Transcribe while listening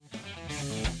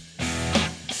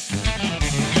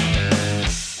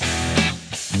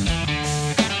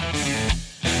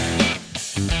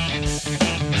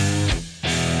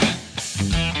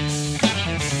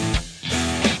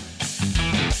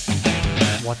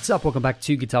What's up? Welcome back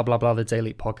to Guitar Blah Blah, the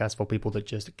daily podcast for people that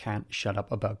just can't shut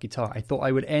up about guitar. I thought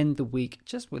I would end the week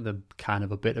just with a kind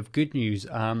of a bit of good news.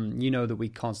 You know that we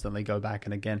constantly go back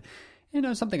and again,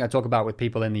 something I talk about with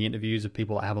people in the interviews of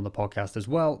people I have on the podcast as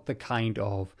well, the kind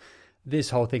of this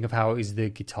whole thing of how is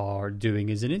the guitar doing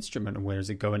as an instrument and where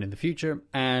is it going in the future,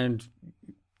 and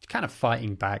kind of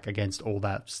fighting back against all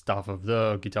that stuff of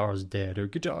the guitar's dead or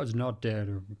guitar's not dead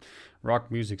or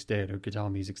rock music's dead or guitar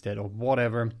music's dead or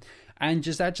whatever, and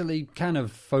just actually kind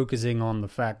of focusing on the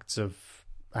facts of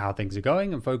how things are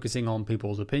going and focusing on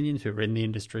people's opinions who are in the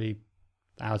industry,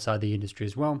 outside the industry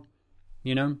as well.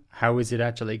 How is it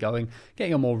actually going?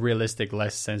 Getting a more realistic,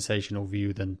 less sensational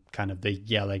view than kind of the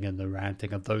yelling and the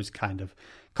ranting of those kind of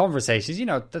conversations,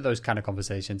 that those kind of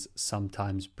conversations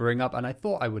sometimes bring up. And I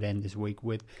thought I would end this week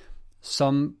with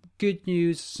some good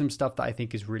news, some stuff that I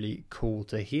think is really cool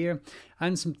to hear,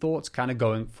 and some thoughts kind of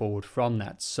going forward from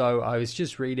that. So I was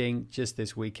just reading just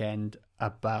this weekend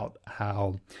about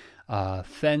how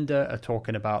Fender are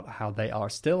talking about how they are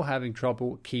still having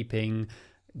trouble keeping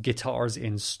guitars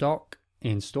in stock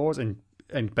in stores and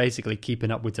basically keeping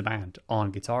up with demand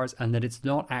on guitars, and that it's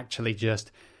not actually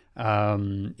just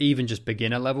even just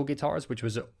beginner level guitars, which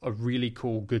was a really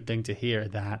cool, good thing to hear,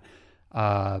 that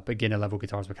beginner level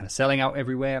guitars were kind of selling out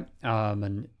everywhere,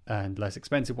 and less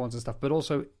expensive ones and stuff, but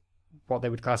also what they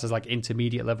would class as like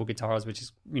intermediate level guitars, which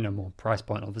is more price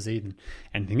point obviously than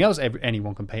anything else.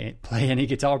 Anyone can play any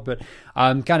guitar, but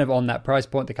kind of on that price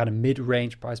point, the kind of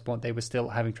mid-range price point, they were still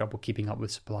having trouble keeping up with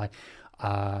supply.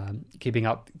 Keeping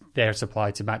up their supply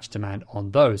to match demand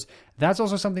on those. That's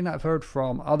also something that I've heard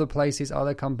from other places,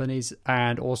 other companies,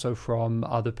 and also from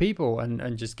other people,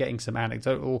 and just getting some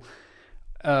anecdotal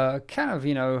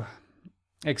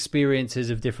experiences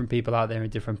of different people out there in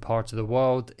different parts of the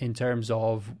world in terms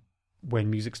of when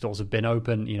music stores have been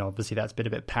open. Obviously that's been a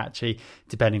bit patchy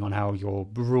depending on how your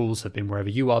rules have been wherever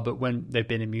you are, but when they've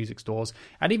been in music stores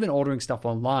and even ordering stuff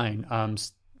online,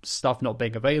 stuff not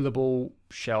being available,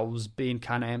 shelves being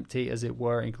kind of empty, as it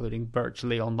were, including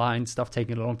virtually online stuff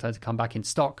taking a long time to come back in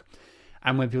stock.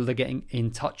 And when people are getting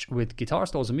in touch with guitar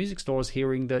stores and music stores,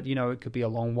 hearing that, it could be a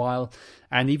long while,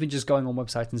 and even just going on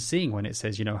websites and seeing when it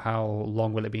says, how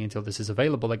long will it be until this is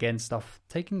available again, stuff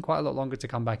taking quite a lot longer to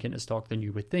come back into stock than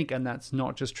you would think. And that's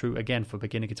not just true, again, for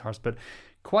beginner guitars, but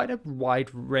quite a wide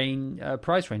range,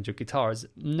 price range of guitars,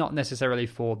 not necessarily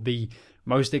for the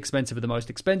most expensive of the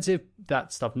most expensive.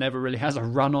 That stuff never really has a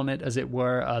run on it, as it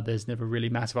were. There's never really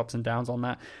massive ups and downs on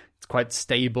that. It's quite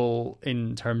stable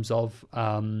in terms of,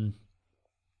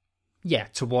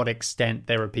 to what extent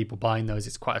there are people buying those.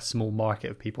 It's quite a small market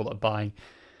of people that are buying,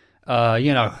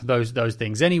 those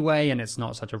things anyway, and it's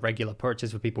not such a regular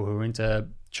purchase for people who are into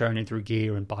churning through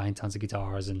gear and buying tons of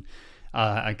guitars and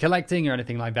collecting or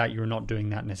anything like that. You're not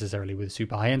doing that necessarily with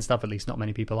super high-end stuff, at least not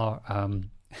many people are.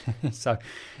 So,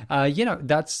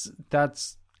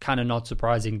 that's kind of not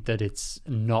surprising that it's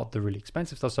not the really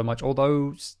expensive stuff so much,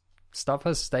 although stuff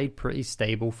has stayed pretty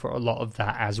stable for a lot of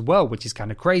that as well, which is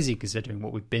kind of crazy considering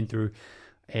what we've been through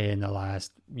in the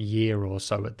last year or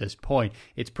so at this point.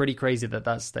 It's pretty crazy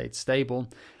that stayed stable.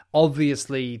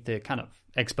 Obviously, the kind of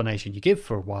explanation you give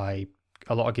for why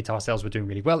a lot of guitar sales were doing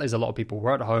really well is a lot of people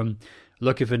were at home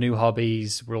looking for new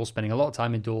hobbies. We're all spending a lot of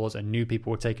time indoors and new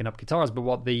people were taking up guitars. But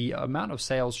what the amount of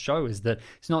sales show is that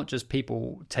it's not just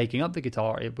people taking up the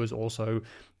guitar, it was also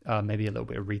maybe a little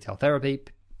bit of retail therapy.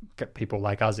 People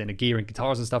like us into gear and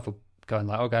guitars and stuff are going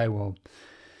like, okay, well,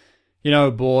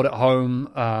 bored at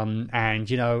home,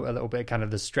 and, a little bit kind of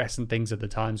the stress and things of the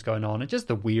times going on and just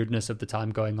the weirdness of the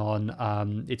time going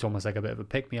on. It's almost like a bit of a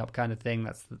pick-me-up kind of thing.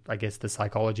 That's, I guess, the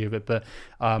psychology of it. But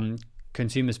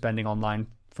consumer spending online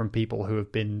from people who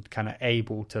have been kind of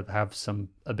able to have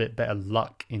a bit better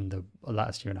luck in the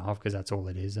last year and a half, because that's all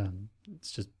it is.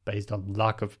 It's just based on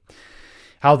luck of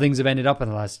how things have ended up in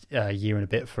the last year and a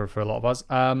bit for a lot of us.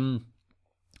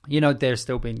 There's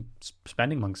still been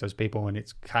spending amongst those people, and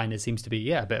it's kind of seems to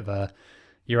be, a bit of a,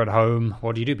 you're at home,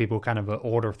 what do? People kind of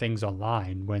order things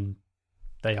online when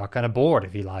they are kind of bored,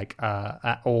 if you like,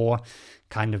 or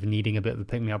kind of needing a bit of a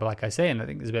pick-me-up, like I say. And I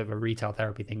think there's a bit of a retail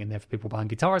therapy thing in there for people buying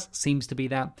guitars, seems to be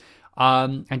that.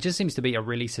 And just seems to be a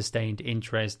really sustained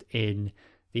interest in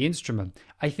the instrument.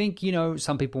 I think,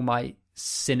 some people might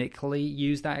cynically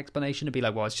use that explanation to be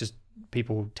like, well, it's just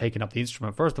people taking up the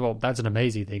instrument. First of all, that's an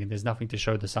amazing thing, and there's nothing to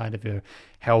show the side of your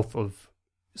health of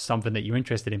something that you're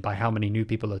interested in by how many new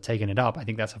people are taking it up. I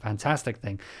think that's a fantastic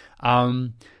thing.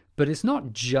 But it's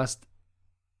not just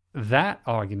that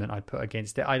argument I'd put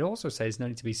against it. I'd also say there's no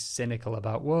need to be cynical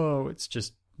about, whoa, it's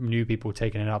just new people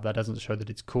taking it up. That doesn't show that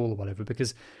it's cool or whatever,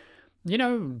 because,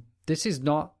 this is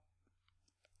not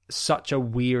such a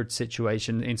weird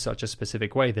situation in such a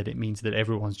specific way that it means that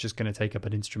everyone's just going to take up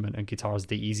an instrument and guitar is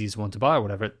the easiest one to buy or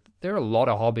whatever. There are a lot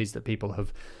of hobbies that people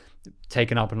have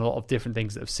taken up and a lot of different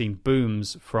things that have seen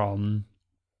booms from,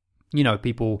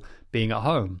 people being at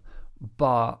home.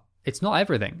 But it's not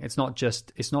everything. It's not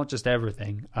just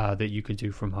everything that you can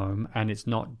do from home, and it's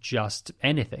not just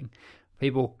anything.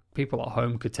 People at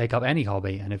home could take up any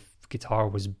hobby, and if guitar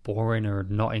was boring or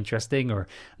not interesting or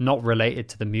not related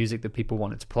to the music that people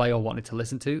wanted to play or wanted to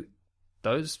listen to,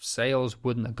 those sales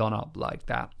wouldn't have gone up like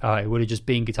that. It would have just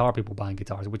been guitar people buying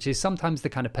guitars, which is sometimes the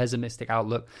kind of pessimistic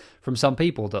outlook from some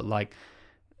people that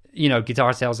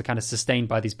guitar sales are kind of sustained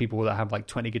by these people that have like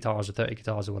 20 guitars or 30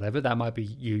 guitars or whatever. That might be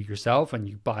you yourself, and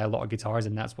you buy a lot of guitars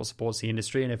and that's what supports the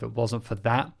industry. And if it wasn't for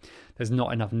that, there's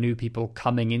not enough new people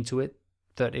coming into it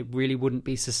that it really wouldn't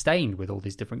be sustained with all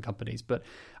these different companies. But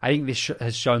I think this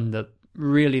has shown that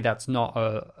really that's not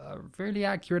a really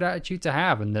accurate attitude to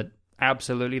have, and that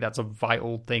absolutely that's a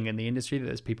vital thing in the industry, that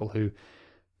there's people who,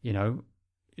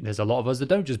 there's a lot of us that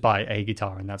don't just buy a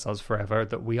guitar and that's us forever,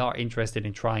 that we are interested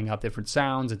in trying out different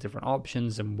sounds and different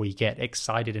options, and we get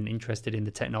excited and interested in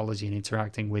the technology and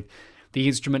interacting with the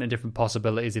instrument and different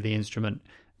possibilities of the instrument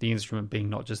being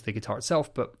not just the guitar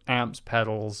itself, but amps,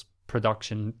 pedals,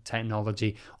 production,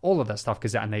 technology, all of that stuff,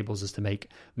 because that enables us to make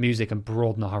music and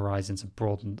broaden the horizons and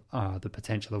broaden the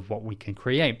potential of what we can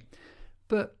create.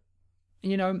 But,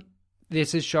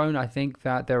 this has shown, I think,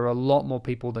 that there are a lot more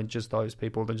people than just those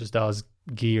people, than just us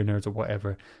gear nerds or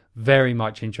whatever, very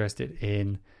much interested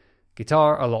in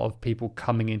guitar. A lot of people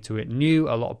coming into it new,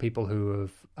 a lot of people who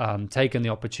have taken the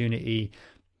opportunity,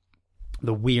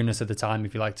 the weirdness of the time,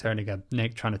 if you like, trying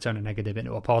to turn a negative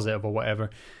into a positive or whatever,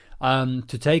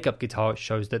 to take up guitar.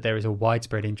 Shows that there is a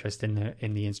widespread interest in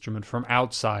the instrument from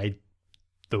outside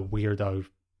the weirdo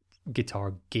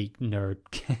guitar geek nerd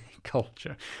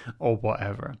culture or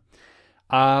whatever.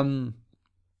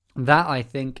 That, I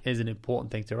think, is an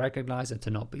important thing to recognize and to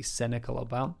not be cynical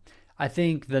about. I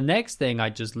think the next thing I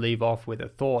just leave off with a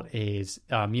thought is,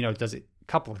 does it, a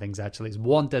couple of things actually, is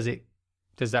one, does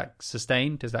that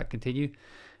sustain? Does that continue?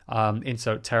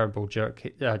 Insert terrible joke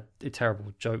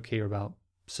here about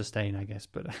sustain, I guess,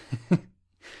 but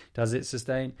does it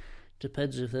sustain?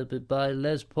 Depends if they buy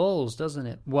Les Pauls, doesn't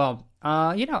it? Well,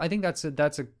 I think that's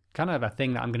a kind of a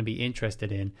thing that I'm going to be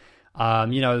interested in.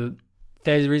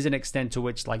 There is an extent to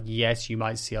which, like, yes, you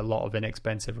might see a lot of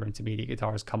inexpensive or intermediate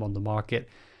guitars come on the market.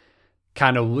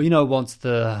 Kind of, once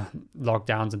the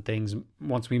lockdowns and things,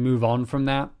 once we move on from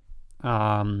that,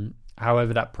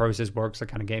 however that process works,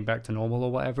 like kind of getting back to normal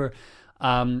or whatever.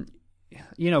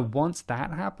 Once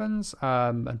that happens,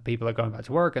 and people are going back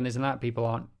to work and this and that, people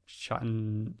aren't shut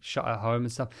at home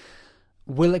and stuff.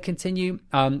 Will it continue?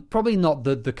 Probably not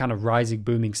the kind of rising,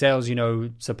 booming sales.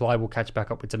 Supply will catch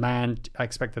back up with demand. I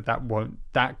expect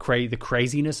the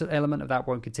craziness element of that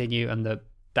won't continue, and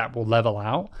that will level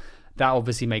out. That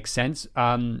obviously makes sense.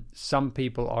 Some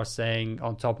people are saying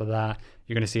on top of that,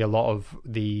 you're going to see a lot of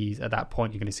these, at that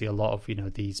point, you're going to see a lot of,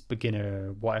 these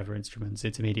beginner, whatever instruments,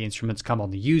 intermediate instruments come on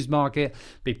the used market,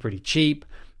 be pretty cheap,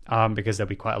 because there'll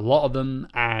be quite a lot of them,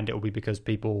 and it'll be because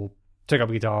people took up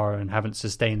a guitar and haven't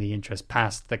sustained the interest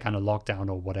past the kind of lockdown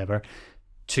or whatever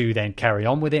to then carry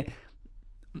on with it.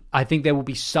 I think there will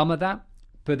be some of that,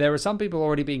 but there are some people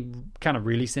already being kind of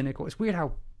really cynical. It's weird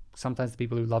how sometimes the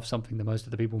people who love something the most are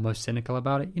the people most cynical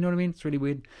about it. You know what I mean? It's really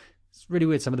weird. It's really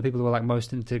weird. Some of the people who are like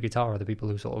most into guitar are the people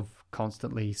who sort of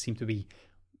constantly seem to be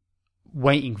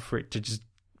waiting for it to just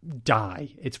die.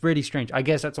 It's really strange. I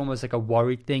guess that's almost like a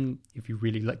worried thing. If you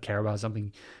really care about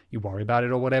something, you worry about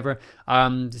it or whatever.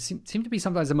 Seem to be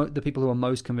sometimes the people who are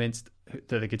most convinced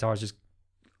that the guitar is just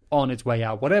on its way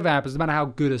out. Whatever happens, no matter how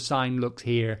good a sign looks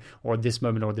here or this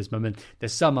moment,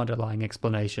 there's some underlying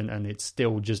explanation, and it's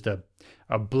still just a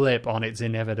blip on its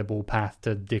inevitable path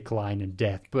to decline and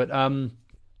death. But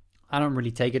I don't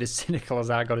really take it as cynical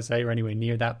as I got to say, or anywhere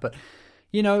near that. But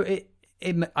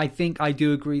I think I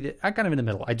do agree that I'm kind of in the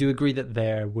middle. I do agree that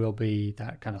there will be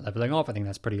that kind of leveling off. I think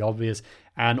that's pretty obvious.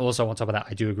 And also on top of that,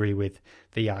 I do agree with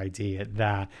the idea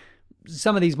that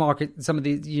some of these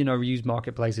used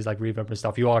marketplaces like Reverb and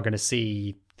stuff, you are going to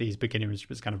see these beginner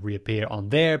instruments kind of reappear on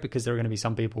there, because there are going to be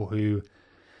some people who,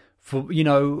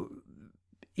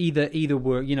 either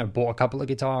were, bought a couple of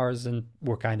guitars and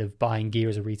were kind of buying gear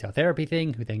as a retail therapy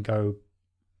thing, who then go,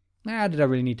 did I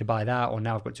really need to buy that? Or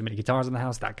now I've got too many guitars in the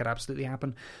house. That could absolutely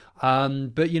happen.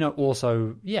 But,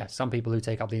 also, some people who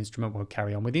take up the instrument will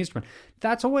carry on with the instrument.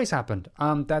 That's always happened.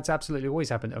 That's absolutely always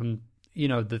happened.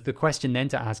 The question then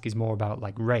to ask is more about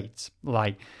like rates.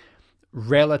 Like,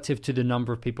 relative to the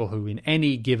number of people who in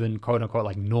any given quote unquote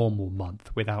like normal month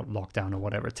without lockdown or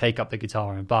whatever take up the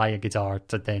guitar and buy a guitar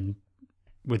to then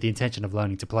with the intention of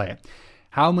learning to play it,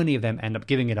 how many of them end up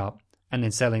giving it up and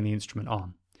then selling the instrument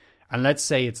on? And let's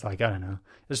say it's like, I don't know,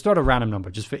 let's start a random number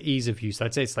just for ease of use.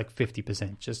 Let's say it's like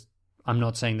 50%. Just, I'm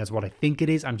not saying that's what I think it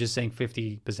is. I'm just saying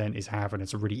 50% is half, and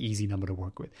it's a really easy number to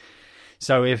work with.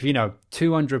 So if,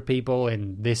 200 people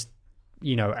in this,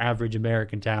 average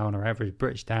American town or average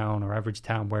British town or average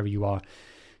town, wherever you are,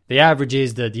 the average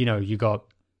is that, you got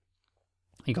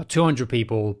 200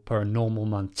 people per normal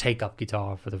month take up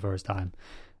guitar for the first time.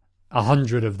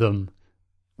 100 of them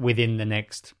within the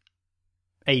next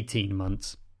 18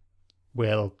 months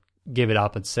will give it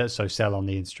up and sell on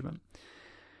the instrument.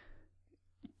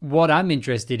 What I'm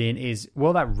interested in is,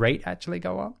 will that rate actually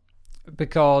go up?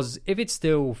 Because if it's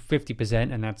still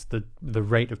 50%, and that's the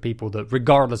rate of people that,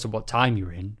 regardless of what time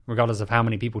you're in, regardless of how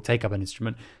many people take up an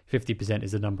instrument, 50%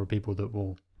 is the number of people that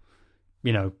will,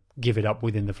 give it up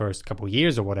within the first couple of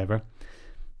years or whatever.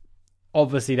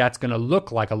 Obviously, that's going to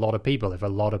look like a lot of people if a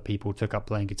lot of people took up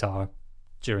playing guitar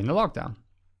during the lockdown.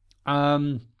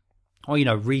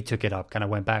 Or, retook it up, kind of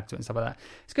went back to it and stuff like that.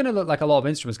 It's going to look like a lot of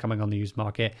instruments coming on the used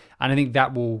market. And I think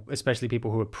that will, especially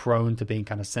people who are prone to being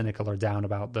kind of cynical or down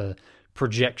about the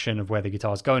projection of where the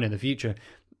guitar is going in the future,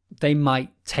 they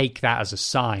might take that as a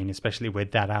sign, especially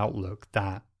with that outlook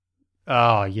that,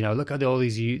 look at all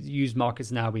these used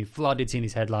markets now being flooded, seeing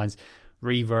these headlines,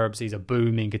 Reverbs, these are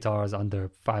booming guitars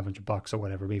under $500 or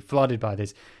whatever, being flooded by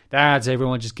this. That's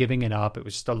everyone just giving it up. It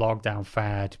was just a lockdown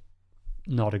fad.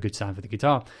 Not a good sign for the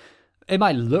guitar. It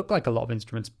might look like a lot of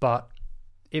instruments, but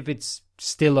if it's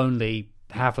still only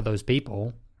half of those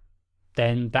people,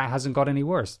 then that hasn't got any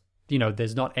worse.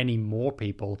 There's not any more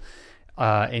people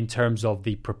in terms of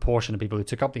the proportion of people who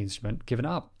took up the instrument giving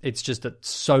up. It's just that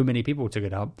so many people took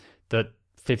it up that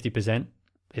 50%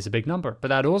 is a big number. But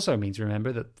that also means,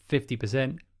 remember, that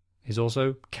 50% is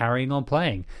also carrying on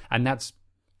playing. And that's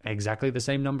exactly the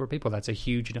same number of people. That's a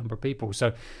huge number of people.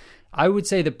 So I would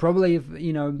say that probably if,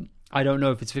 I don't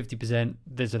know if it's 50%,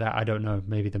 this or that. I don't know.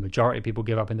 Maybe the majority of people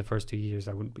give up in the first 2 years.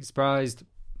 I wouldn't be surprised.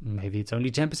 Maybe it's only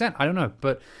 10%. I don't know.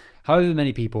 But however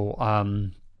many people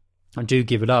do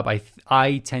give it up,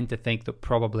 I tend to think that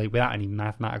probably, without any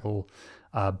mathematical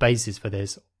basis for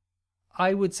this,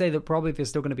 I would say that probably there's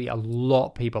still going to be a lot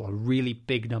of people, a really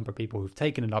big number of people who've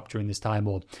taken it up during this time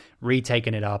or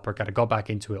retaken it up or kind of got back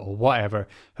into it or whatever,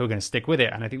 who are going to stick with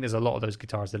it. And I think there's a lot of those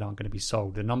guitars that aren't going to be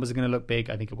sold. The numbers are going to look big.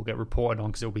 I think it will get reported on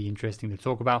because it'll be interesting to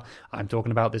talk about. I'm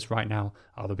talking about this right now.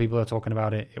 Other people are talking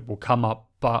about it. It will come up.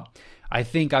 But I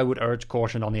think I would urge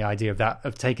caution on the idea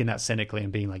of taking that cynically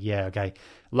and being like, yeah, okay,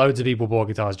 loads of people bought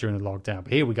guitars during the lockdown,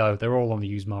 but here we go. They're all on the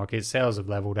used market. Sales have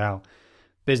leveled out.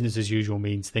 Business as usual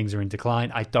means things are in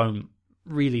decline. I don't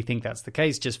really think that's the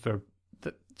case, just for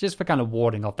kind of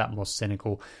warding off that more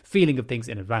cynical feeling of things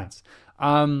in advance.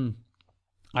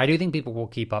 I do think people will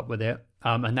keep up with it,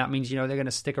 and that means they're going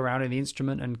to stick around in the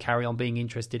instrument and carry on being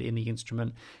interested in the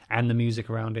instrument and the music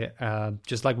around it,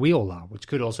 just like we all are, which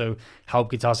could also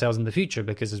help guitar sales in the future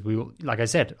because, like I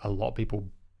said, a lot of people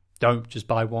don't just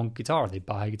buy one guitar. They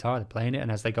buy a guitar, they're playing it,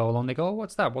 and as they go along, they go, oh,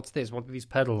 what's that? What's this? What are these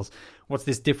pedals? What's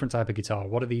this different type of guitar?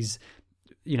 What are these?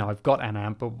 I've got an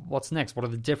amp, but what's next? What are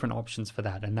the different options for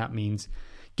that? And that means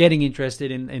getting interested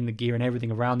in the gear and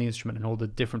everything around the instrument and all the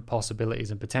different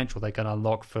possibilities and potential they can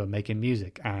unlock for making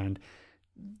music. And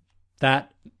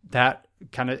that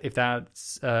kind of, if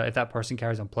that person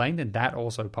carries on playing, then that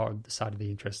also part of the side of the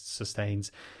interest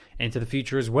sustains into the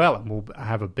future as well, and will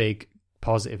have a big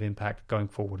positive impact going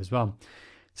forward as well.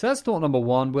 So that's thought number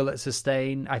one. Will it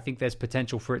sustain? I think there's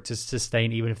potential for it to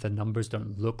sustain even if the numbers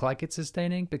don't look like it's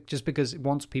sustaining, but just because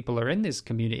once people are in this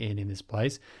community and in this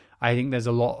place, I think there's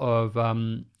a lot of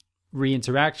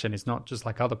re-interaction. It's not just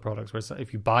like other products where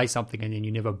if you buy something and then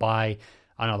you never buy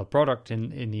another product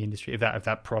in the industry, if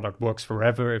that product works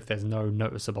forever, if there's no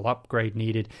noticeable upgrade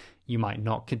needed, you might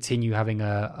not continue having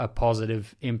a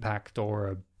positive impact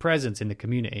or a presence in the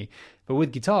community. But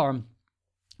with guitar,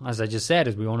 as I just said,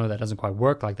 as we all know, that doesn't quite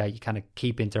work like that. You kind of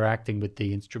keep interacting with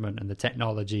the instrument and the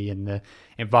technology and the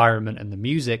environment and the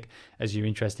music as you're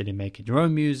interested in making your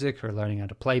own music or learning how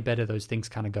to play better. Those things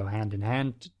kind of go hand in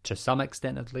hand to some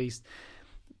extent, at least.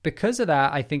 Because of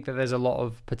that, I think that there's a lot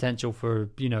of potential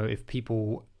for, if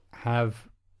people have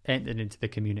entered into the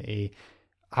community,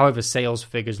 however sales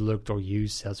figures looked or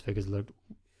used sales figures looked,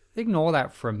 ignore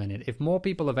that for a minute. If more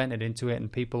people have entered into it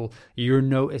and you're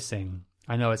noticing,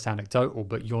 I know it's anecdotal,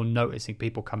 but you're noticing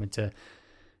people come into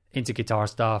guitar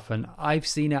stuff, and I've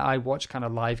seen it. I watch kind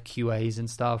of live QAs and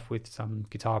stuff with some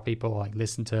guitar people, like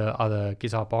listen to other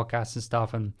guitar podcasts and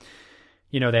stuff, and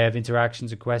they have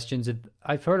interactions and questions. And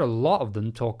I've heard a lot of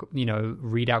them talk,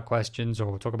 read out questions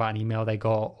or talk about an email they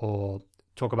got or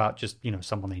talk about just,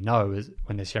 someone they know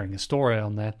when they're sharing a story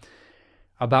on there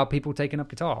about people taking up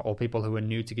guitar or people who are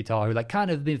new to guitar who kind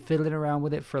of been fiddling around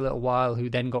with it for a little while, who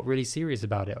then got really serious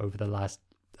about it over the last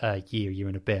year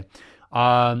and a bit,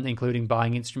 including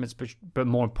buying instruments, but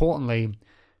more importantly,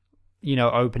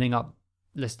 opening up,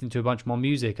 listening to a bunch more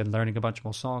music and learning a bunch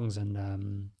more songs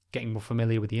and getting more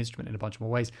familiar with the instrument in a bunch more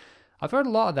ways. I've heard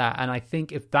a lot of that, and I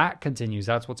think if that continues,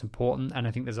 that's what's important, and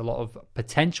I think there's a lot of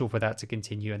potential for that to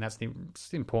continue, and that's the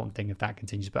important thing if that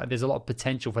continues, but there's a lot of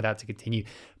potential for that to continue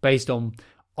based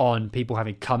on people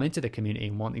having come into the community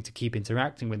and wanting to keep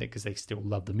interacting with it because they still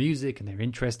love the music and they're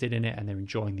interested in it and they're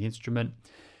enjoying the instrument.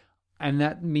 And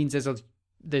that means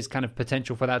there's kind of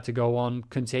potential for that to go on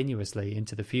continuously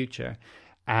into the future.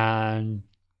 And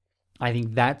I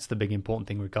think that's the big important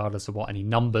thing, regardless of what any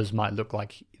numbers might look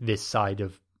like this side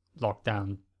of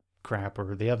lockdown crap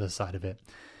or the other side of it.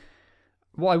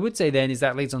 What I would say then is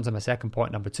that leads on to my second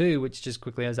point, number 2, which just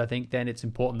quickly is I think then it's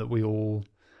important that we all,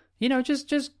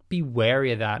 just be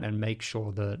wary of that and make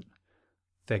sure that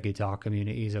the guitar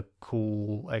community is a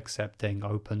cool, accepting,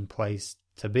 open place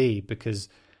to be, because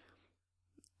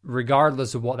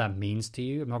regardless of what that means to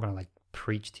you, I'm not going to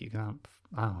preach to you.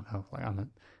 I don't know.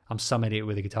 I'm some idiot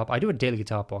with a guitar. I do a daily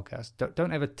guitar podcast.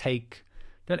 Don't ever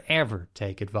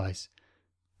take advice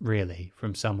really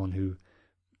from someone who,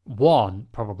 one,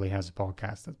 probably has a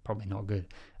podcast. That's probably not good.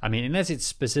 I mean, unless it's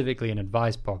specifically an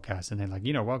advice podcast and they're like,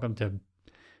 welcome to,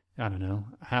 I don't know,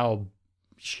 how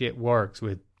shit works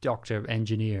with Dr.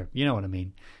 Engineer. You know what I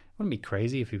mean? Wouldn't it be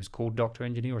crazy if he was called Dr.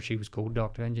 Engineer or she was called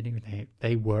Dr. Engineer?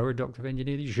 They were a Dr.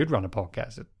 Engineer. You should run a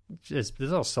podcast.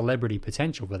 There's all celebrity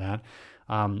potential for that.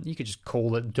 You could just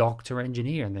call it Dr.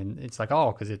 Engineer, and then it's like,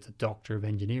 because it's a Doctor of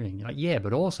Engineering. You're like, yeah,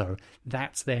 but also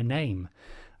that's their name.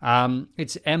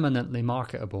 It's eminently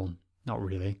marketable. Not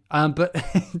really. But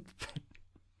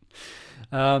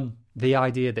the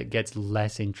idea that gets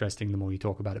less interesting the more you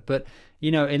talk about it. But,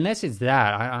 unless it's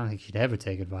that, I don't think you'd ever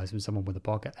take advice from someone with a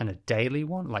podcast and a daily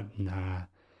one. Nah,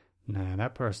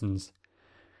 that person's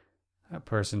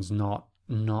not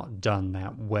done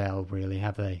that well, really,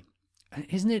 have they?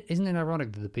 Isn't it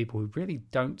ironic that the people who really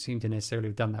don't seem to necessarily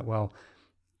have done that well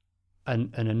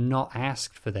and are not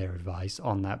asked for their advice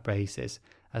on that basis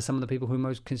are some of the people who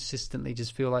most consistently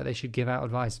just feel like they should give out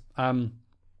advice?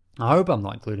 I hope I'm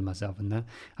not including myself in that.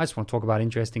 I just want to talk about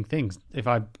interesting things. If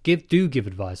I do give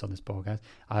advice on this podcast,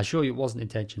 I assure you it wasn't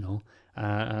intentional,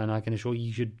 and I can assure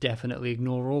you should definitely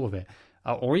ignore all of it,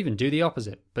 or even do the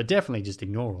opposite, but definitely just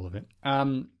ignore all of it.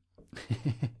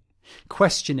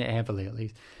 Question it heavily, at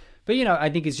least. But, I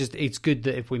think it's good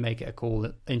that if we make it a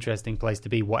cool, interesting place to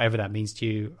be, whatever that means to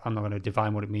you. I'm not going to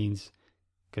define what it means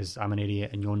because I'm an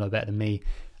idiot and you'll know better than me.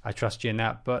 I trust you in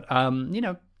that. But,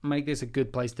 make this a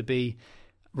good place to be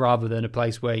rather than a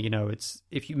place where, it's,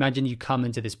 if you imagine you come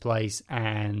into this place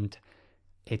and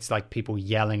it's like people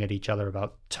yelling at each other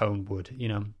about tone wood,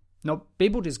 not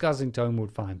people discussing tone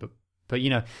wood, fine, but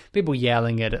people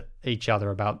yelling at each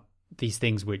other about these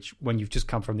things, which when you've just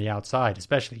come from the outside,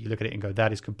 especially, you look at it and go,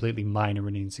 that is completely minor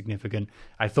and insignificant.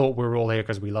 I thought we were all here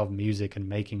because we love music and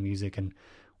making music, and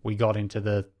we got into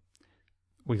it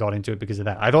because of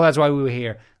that. I thought that's why we were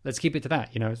here. Let's keep it to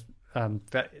that.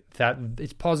 That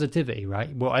it's positivity,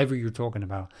 right? Whatever you're talking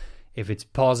about, if it's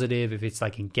positive, if it's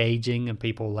engaging, and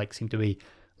people seem to be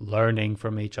learning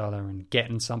from each other and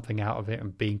getting something out of it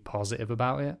and being positive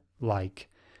about it,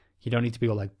 you don't need to be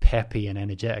all peppy and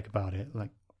energetic about it.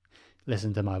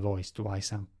 Listen to my voice. Do I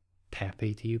sound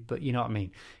peppy to you? But you know what I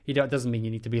mean? It doesn't mean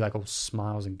you need to be all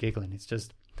smiles and giggling. It's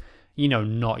just,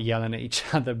 not yelling at each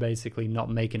other, basically, not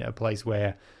making it a place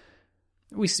where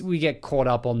we get caught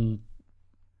up on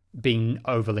being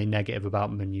overly negative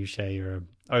about minutiae or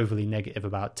overly negative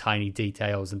about tiny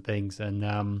details and things.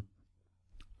 And,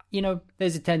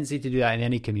 there's a tendency to do that in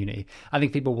any community. I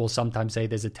think people will sometimes say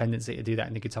there's a tendency to do that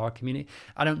in the guitar community.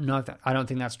 I don't know I don't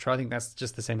think that's true. I think that's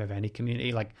just the same with any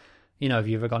community. Have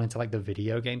you ever gone into the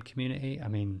video game community? I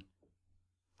mean,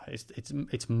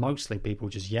 it's mostly people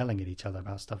just yelling at each other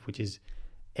about stuff, which is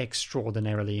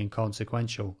extraordinarily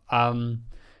inconsequential. And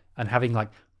having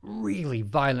really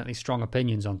violently strong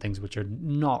opinions on things which are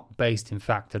not based in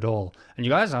fact at all. And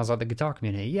you guys sounds like the guitar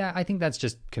community. Yeah, I think that's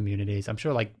just communities. I'm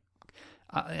sure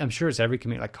it's every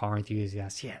community, car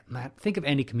enthusiasts. Yeah, man, think of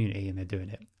any community and they're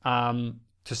doing it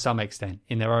to some extent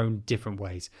in their own different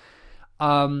ways.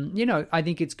 I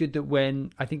think it's good that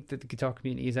I think that the guitar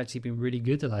community has actually been really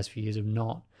good the last few years of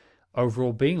not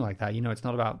overall being like that. It's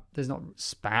not about, there's not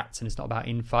spats, and it's not about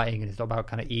infighting, and it's not about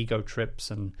kind of ego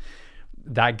trips and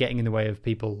that getting in the way of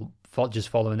people just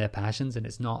following their passions, and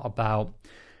it's not about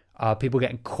people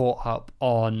getting caught up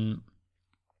on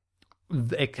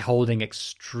holding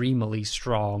extremely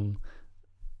strong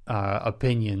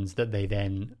opinions that they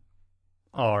then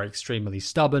are extremely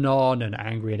stubborn on and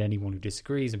angry at anyone who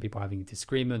disagrees, and people having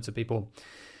disagreements, and people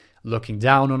looking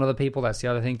down on other people. That's the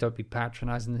other thing. Don't be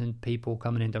patronizing people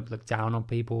coming in. Don't look down on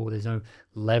people. There's no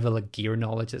level of gear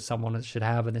knowledge that someone should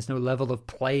have, and there's no level of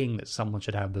playing that someone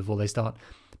should have before they start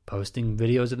posting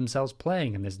videos of themselves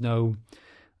playing. And there's no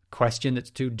question that's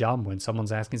too dumb when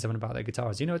someone's asking someone about their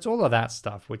guitars. It's all of that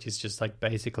stuff, which is just like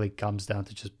basically comes down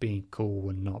to just being cool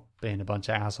and not being a bunch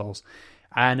of assholes.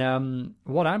 And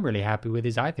what I'm really happy with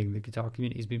is I think the guitar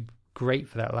community has been great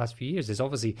for that last few years. There's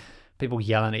obviously people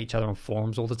yelling at each other on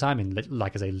forums all the time, in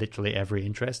like I say, literally every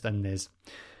interest, and there's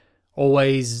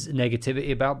always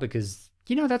negativity about, because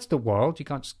that's the world. You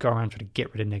can't just go around trying to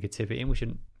get rid of negativity, and we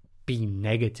shouldn't be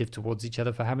negative towards each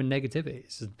other for having negativity.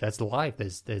 That's life.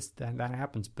 There's that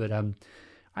happens. But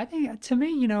I think, to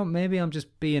me, maybe I'm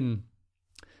just being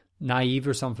naive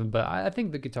or something, but I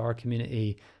think the guitar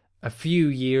community a good few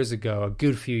years ago,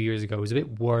 was a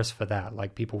bit worse for that.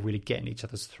 Like people really getting each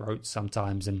other's throats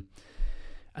sometimes, and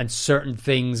certain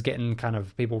things getting kind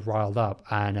of people riled up,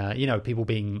 and people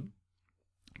being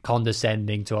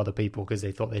condescending to other people because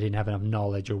they thought they didn't have enough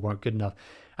knowledge or weren't good enough.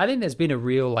 I think there's been a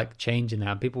real change in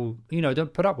that. People,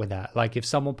 don't put up with that. Like if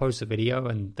someone posts a video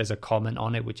and there's a comment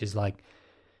on it which is like,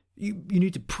 you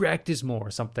need to practice more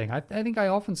or something. I think I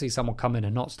often see someone come in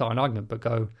and not start an argument, but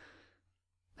go,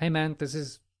 hey man, this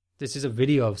is a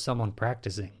video of someone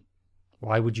practicing.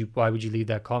 Why would you leave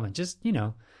that comment? Just,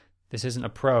 this isn't a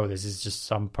pro. This is just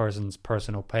some person's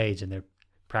personal page and they're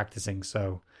practicing.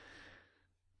 So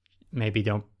maybe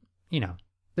don't,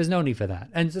 there's no need for that.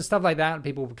 And just stuff like that,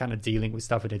 people were kind of dealing with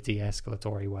stuff in a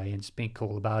de-escalatory way and just being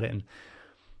cool about it. And,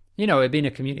 it being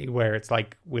a community where it's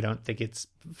like, we don't think it's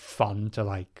fun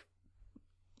to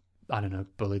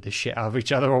bully the shit out of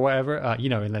each other or whatever,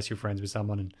 unless you're friends with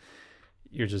someone and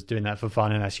you're just doing that for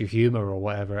fun and that's your humor or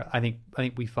whatever. I think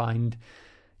we find,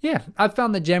 I've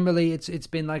found that generally it's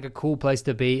been like a cool place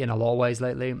to be in a lot of ways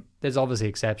lately. There's obviously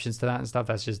exceptions to that and stuff.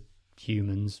 That's just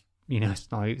humans.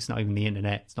 It's not even the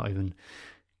internet. It's not even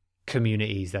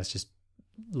communities. That's just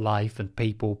life and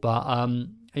people. But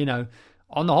on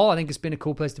the whole, I think it's been a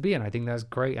cool place to be, and I think that's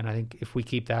great. And I think if we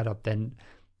keep that up, then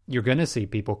you're going to see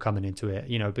people coming into it,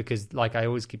 because like I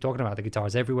always keep talking about, the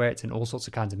guitar's everywhere. It's in all sorts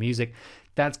of kinds of music.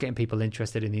 That's getting people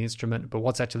interested in the instrument. But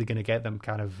what's actually going to get them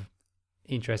kind of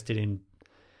interested in,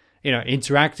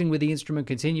 interacting with the instrument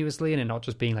continuously, and it not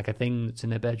just being like a thing that's in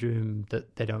their bedroom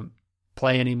that they don't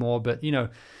play anymore. But,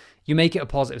 you make it a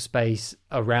positive space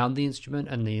around the instrument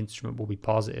and the instrument will be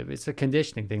positive. It's a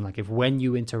conditioning thing. Like if when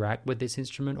you interact with this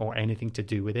instrument or anything to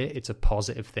do with it, it's a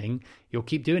positive thing, you'll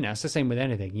keep doing it. It's the same with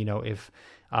anything. If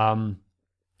the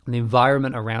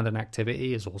environment around an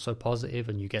activity is also positive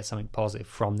and you get something positive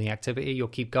from the activity, you'll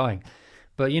keep going.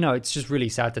 But, it's just really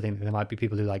sad to think that there might be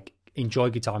people who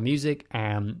enjoy guitar music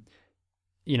and,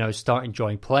 start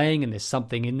enjoying playing, and there's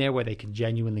something in there where they can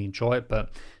genuinely enjoy it,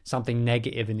 but something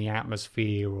negative in the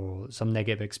atmosphere or some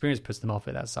negative experience puts them off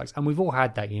it. That sucks. And we've all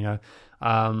had that,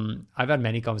 I've had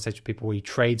many conversations with people where you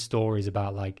trade stories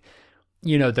about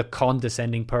the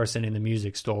condescending person in the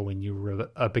music store when you were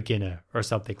a beginner or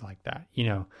something like that,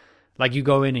 like you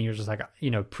go in and you're just like,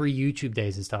 pre-YouTube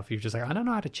days and stuff, you're just like, I don't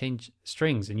know how to change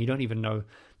strings. And you don't even know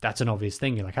that's an obvious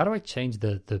thing. You're like, how do I change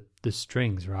the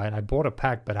strings, right? I bought a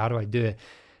pack, but how do I do it?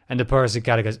 And the person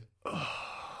kind of goes, oh,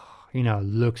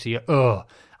 looks at you, oh,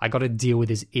 I got to deal with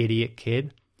this idiot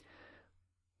kid.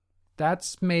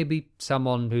 That's maybe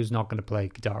someone who's not going to play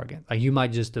guitar again. Like you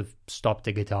might just have stopped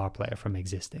a guitar player from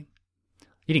existing.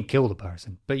 You didn't kill the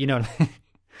person, but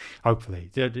hopefully,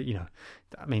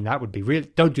 I mean, that would be really,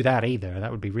 don't do that either.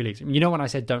 That would be really, when I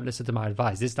said don't listen to my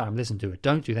advice, this time listen to it.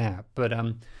 Don't do that. But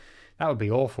that would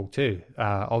be awful too.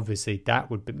 Obviously, that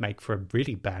would make for a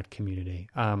really bad community.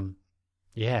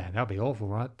 That'd be awful,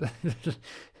 right? But,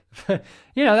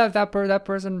 that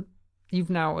person you've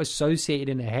now associated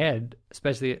in the head,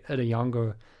 especially at a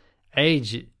younger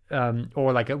age,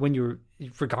 or like when you're,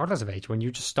 regardless of age, when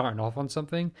you're just starting off on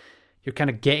something, you're kind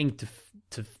of getting to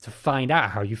find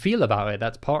out how you feel about it.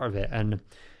 That's part of it. And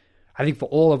I think for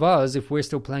all of us, if we're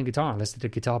still playing guitar and listening to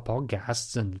guitar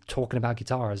podcasts and talking about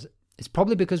guitars, it's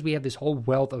probably because we have this whole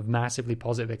wealth of massively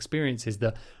positive experiences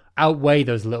that outweigh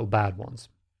those little bad ones.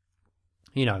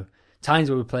 Times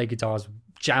where we play guitars,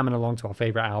 jamming along to our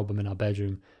favorite album in our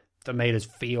bedroom, that made us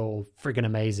feel freaking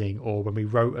amazing, or when we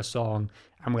wrote a song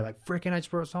and we're like, freaking, I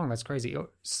just wrote a song, that's crazy.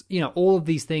 You know, all of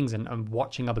these things, and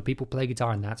watching other people play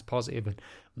guitar, and that's positive, and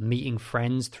meeting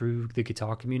friends through the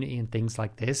guitar community and things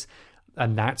like this,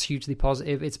 and that's hugely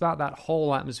positive. It's about that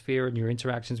whole atmosphere and your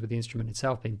interactions with the instrument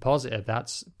itself being positive.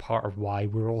 That's part of why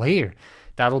we're all here.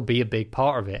 That'll be a big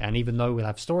part of it. And even though we'll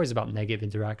have stories about negative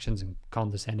interactions and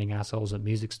condescending assholes at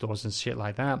music stores and shit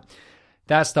like that,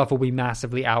 that stuff will be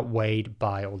massively outweighed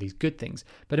by all these good things.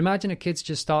 But imagine a kid's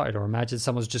just started, or imagine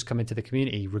someone's just come into the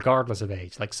community, regardless of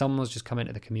age. Like someone's just come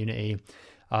into the community,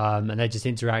 and they're just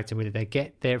interacting with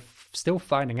it. They're still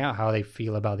finding out how they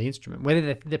feel about the instrument.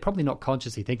 Whether they're probably not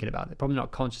consciously thinking about it. Probably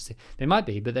not consciously. They might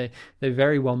be, but they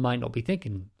very well might not be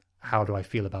thinking, how do I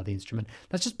feel about the instrument?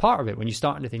 That's just part of it. When you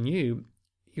start anything new,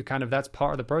 that's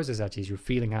part of the process. Actually, is you're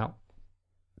feeling out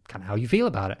kind of how you feel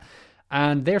about it.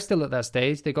 And they're still at that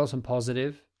stage. They got some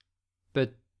positive,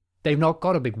 but they've not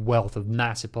got a big wealth of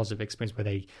massive positive experience where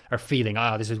they are feeling,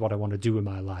 this is what I want to do in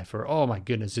my life, or oh my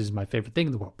goodness, this is my favorite thing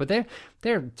in the world. But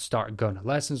they're starting going to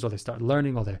lessons, or they start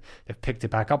learning, or they've picked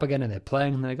it back up again and they're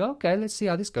playing, and they go, okay, let's see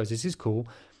how this goes. This is cool.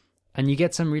 And you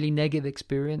get some really negative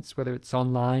experience, whether it's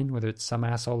online, whether it's some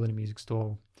asshole in a music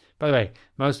store. By the way,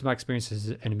 most of my experiences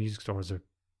in a music stores are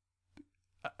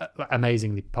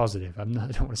amazingly positive. I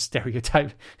don't want to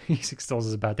stereotype music stores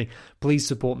as a bad thing. Please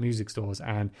support music stores,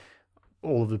 and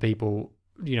all of the people,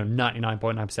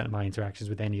 99.9% of my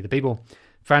interactions with any of the people,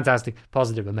 fantastic,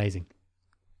 positive, amazing.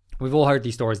 We've all heard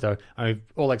these stories though, and we've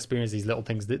all experienced these little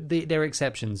things. They're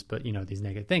exceptions, but these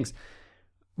negative things.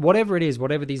 Whatever it is,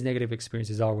 whatever these negative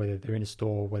experiences are, whether they're in a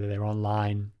store, whether they're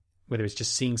online, whether it's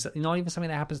just seeing, not even something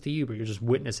that happens to you, but you're just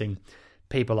witnessing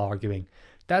people arguing,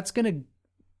 that's going to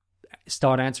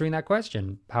start answering that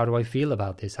question. How do I feel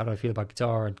about this? How do I feel about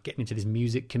guitar and getting into this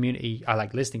music community? I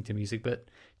like listening to music, but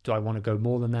do I want to go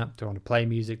more than that? Do I want to play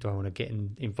music? Do I want to get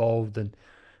involved and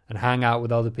hang out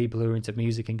with other people who are into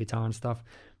music and guitar and stuff?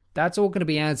 That's all going to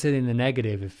be answered in the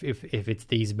negative if it's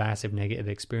these massive negative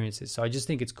experiences. So I just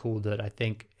think it's cool that I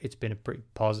think it's been a pretty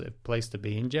positive place to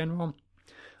be in general.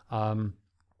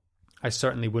 I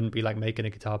certainly wouldn't be like making a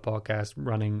guitar podcast,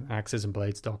 running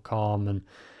axesandblades.com and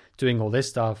doing all this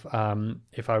stuff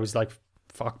if I was like,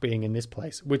 fuck being in this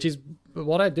place, which is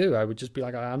what I do. I would just be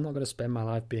like, I'm not going to spend my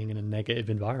life being in a negative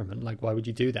environment. Like, why would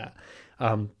you do that?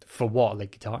 For what?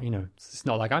 Like guitar, it's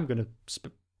not like I'm going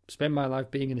to spend my life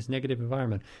being in this negative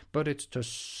environment, but it's to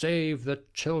save the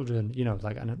children,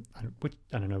 like, I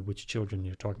don't know which children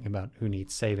you're talking about who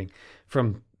need saving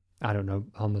from, I don't know,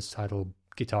 homicidal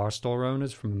guitar store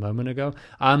owners from a moment ago.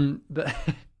 But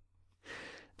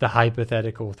the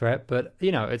hypothetical threat, but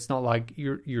it's not like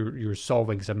you're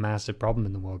solving some massive problem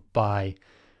in the world by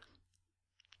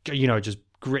just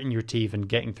gritting your teeth and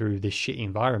getting through this shitty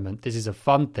environment. This is a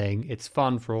fun thing. It's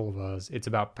fun for all of us. It's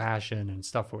about passion and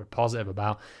stuff we're positive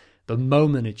about. The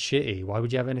moment it's shitty, why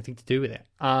would you have anything to do with it?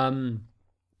 And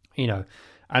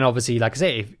obviously, like I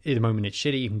say, if the moment it's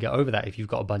shitty, you can get over that if you've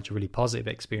got a bunch of really positive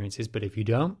experiences. But if you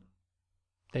don't,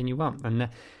 then you won't. And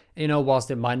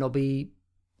whilst it might not be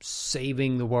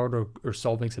saving the world or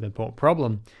solving some important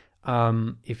problem,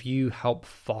 if you help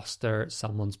foster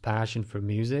someone's passion for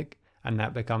music and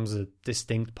that becomes a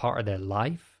distinct part of their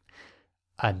life,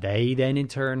 and they then in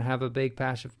turn have a big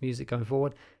passion for music going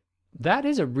forward, that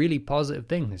is a really positive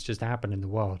thing that's just happened in the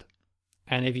world.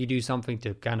 And if you do something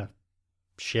to kind of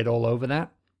shit all over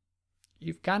that,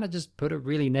 you've kind of just put a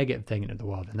really negative thing into the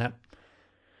world, and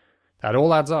that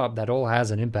all adds up. That all has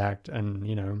an impact.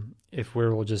 And if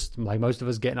we're all just like most of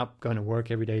us getting up, going to work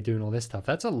every day, doing all this stuff,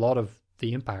 that's a lot of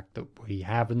the impact that we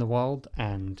have in the world.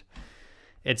 And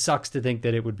it sucks to think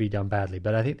that it would be done badly,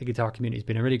 but I think the guitar community has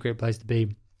been a really great place to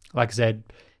be. Like I said,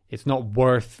 it's not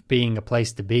worth being a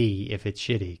place to be if it's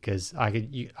shitty, because I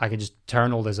can just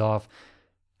turn all this off,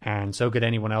 and so could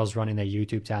anyone else running their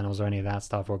YouTube channels or any of that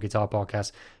stuff, or guitar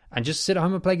podcasts, and just sit at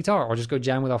home and play guitar, or just go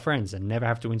jam with our friends and never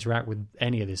have to interact with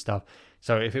any of this stuff.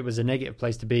 So if it was a negative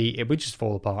place to be, it would just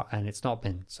fall apart, and it's not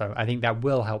been. So I think that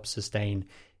will help sustain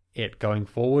it going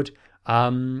forward,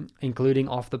 including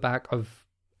off the back of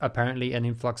apparently an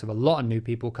influx of a lot of new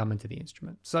people coming to the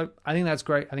instrument. So I think that's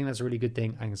great. I think that's a really good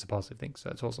thing. I think it's a positive thing. So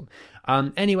it's awesome.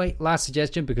 Anyway, last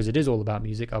suggestion, because it is all about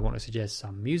music, I want to suggest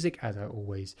some music, as I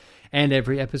always end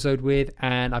every episode with.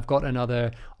 And I've got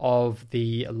another of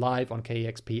the Live on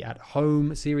KEXP at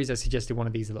Home series. I suggested one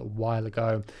of these a little while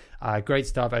ago. Great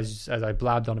stuff, as I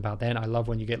blabbed on about then. I love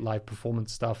when you get live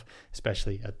performance stuff,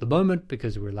 especially at the moment,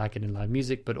 because we're lacking in live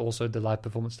music, but also the live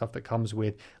performance stuff that comes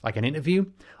with like an interview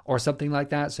or something like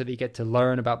that, so that you get to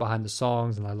learn about behind the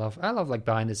songs. And I love like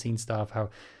behind the scenes stuff,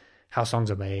 how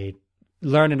songs are made,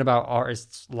 learning about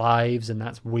artists' lives, and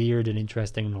that's weird and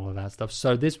interesting and all of that stuff.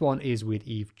 So this one is with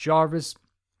Eve Jarvis.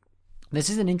 This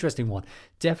is an interesting one.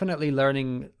 Definitely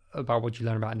learning about what you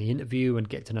learn about in the interview and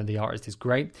get to know the artist is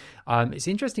great. It's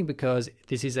interesting because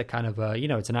this is a kind of a,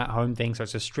 it's an at-home thing, so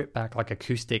it's a stripped back, like,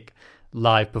 acoustic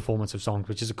live performance of songs,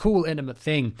 which is a cool, intimate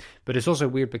thing. But it's also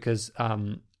weird because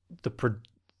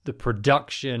the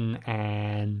production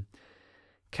and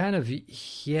kind of,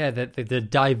 the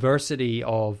diversity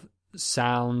of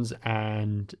sounds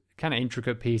and kind of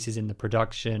intricate pieces in the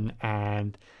production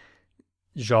and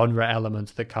genre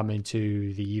elements that come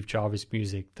into the Eve Jarvis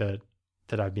music that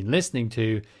I've been listening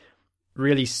to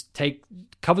really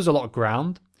covers a lot of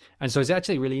ground. And so it's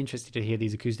actually really interesting to hear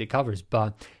these acoustic covers,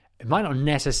 but it might not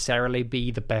necessarily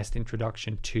be the best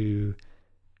introduction to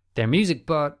their music,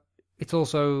 but it's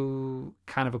also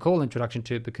kind of a cool introduction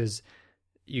to it because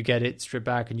you get it stripped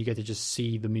back and you get to just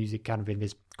see the music kind of in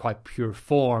this quite pure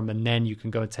form, and then you can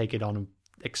go and take it on and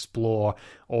explore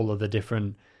all of the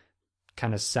different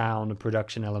kind of sound and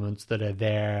production elements that are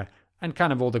there and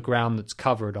kind of all the ground that's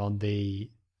covered on the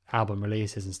album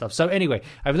releases and stuff. So anyway,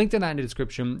 I've linked in that in the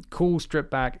description. Cool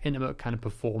stripped back, intimate kind of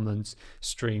performance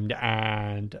streamed,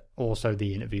 and also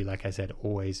the interview, like I said,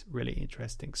 always really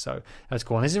interesting. So that's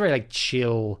cool. And this is a very like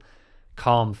chill,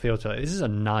 calm feel to it. This is a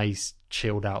nice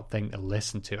chilled out thing to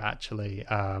listen to, actually.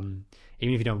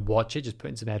 Even if you don't watch it, just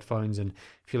put in some headphones, and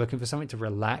if you're looking for something to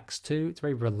relax to, it's a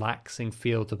very relaxing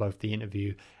feel to both the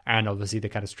interview and obviously the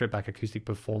kind of stripped back acoustic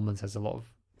performance has a lot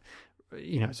of,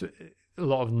 it's a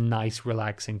lot of nice,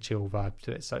 relaxing, chill vibe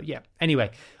to it. So yeah, anyway,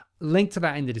 link to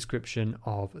that in the description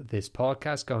of this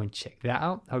podcast. Go and check that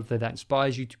out. Hopefully that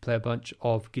inspires you to play a bunch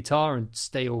of guitar and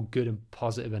stay all good and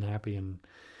positive and happy and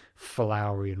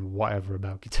flowery and whatever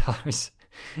about guitars,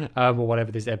 or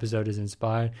whatever this episode is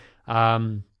inspired.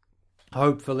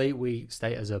 Hopefully we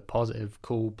stay as a positive,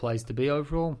 cool place to be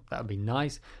overall. That would be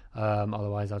nice.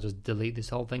 Otherwise I'll just delete this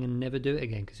whole thing and never do it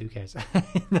again, because who cares?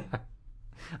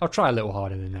 I'll try a little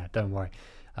harder than that, don't worry.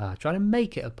 Try to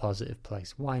make it a positive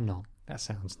place. Why not? That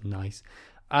sounds nice.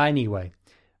 Anyway,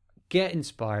 get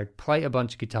inspired, play a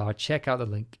bunch of guitar, check out the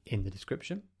link in the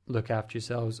description. Look after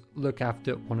yourselves, look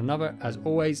after one another. As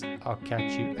always, I'll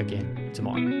catch you again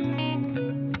tomorrow.